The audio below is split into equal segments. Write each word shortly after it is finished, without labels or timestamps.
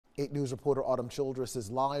8 News reporter Autumn Childress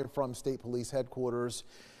is live from State Police headquarters.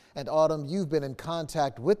 And Autumn, you've been in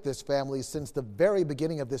contact with this family since the very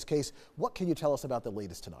beginning of this case. What can you tell us about the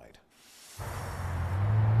latest tonight?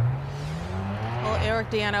 Well,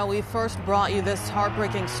 Eric, Deanna, we first brought you this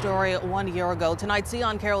heartbreaking story 1 year ago. Tonight,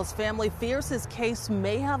 Cion Carroll's family fears his case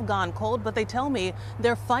may have gone cold, but they tell me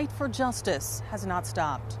their fight for justice has not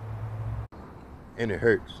stopped. And it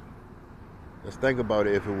hurts. Let's think about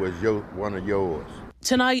it if it was one of yours.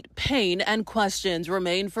 Tonight, pain and questions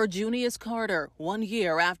remain for Junius Carter 1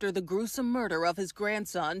 year after the gruesome murder of his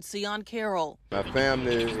grandson, Cion Carroll. My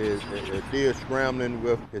family is still scrambling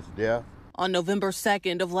with his death. On November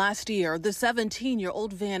 2nd of last year, the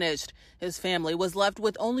 17-year-old vanished. His family was left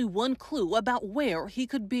with only one clue about where he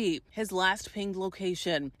could be, his last pinged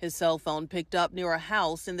location. His cell phone picked up near a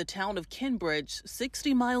house in the town of Kenbridge,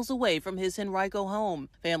 60 miles away from his Henrico home.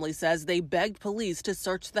 Family says they begged police to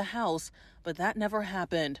search the house, but that never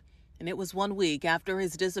happened. And it was 1 week after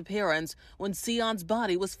his disappearance when Cion's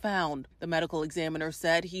body was found. The medical examiner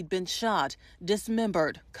said he'd been shot,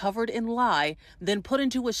 dismembered, covered in lye, then put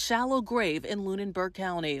into a shallow grave in Lunenburg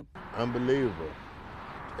County. Unbelievable.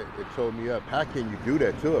 It tore me up. How can you do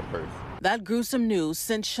that to a person? That gruesome news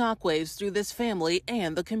sent shockwaves through this family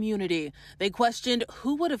and the community. They questioned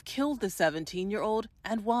who would have killed the 17-year-old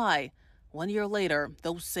and why. 1 year later,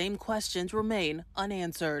 those same questions remain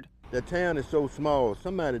unanswered. The town is so small,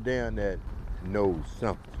 somebody down there knows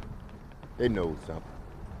something. They know something.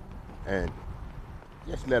 And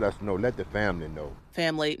just let us know, let the family know.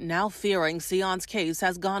 Family now fearing Cion's case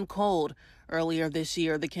has gone cold. Earlier this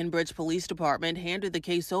year, the Kenbridge Police Department handed the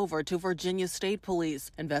case over to Virginia State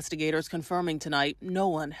Police. Investigators confirming tonight no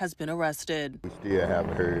one has been arrested. We still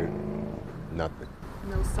haven't heard nothing.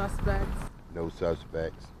 No suspects? No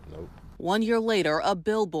suspects, nope. 1 year later, a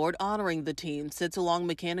billboard honoring the teen sits along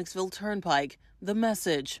Mechanicsville Turnpike. The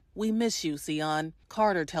message, "We miss you, Cion."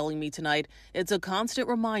 Carter telling me tonight it's a constant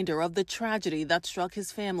reminder of the tragedy that struck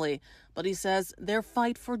his family. But he says their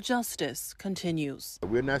fight for justice continues.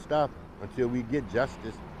 We're not stopping until we get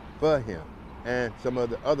justice for him and some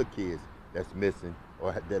of the other kids that's missing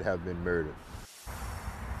or that have been murdered.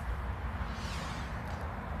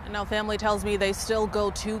 Now, family tells me they still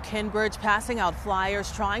go to Kenbridge, passing out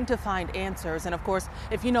flyers, trying to find answers. And of course,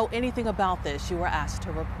 if you know anything about this, you were asked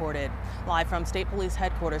to report it. Live from State Police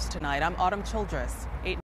headquarters tonight, I'm Autumn Childress, 8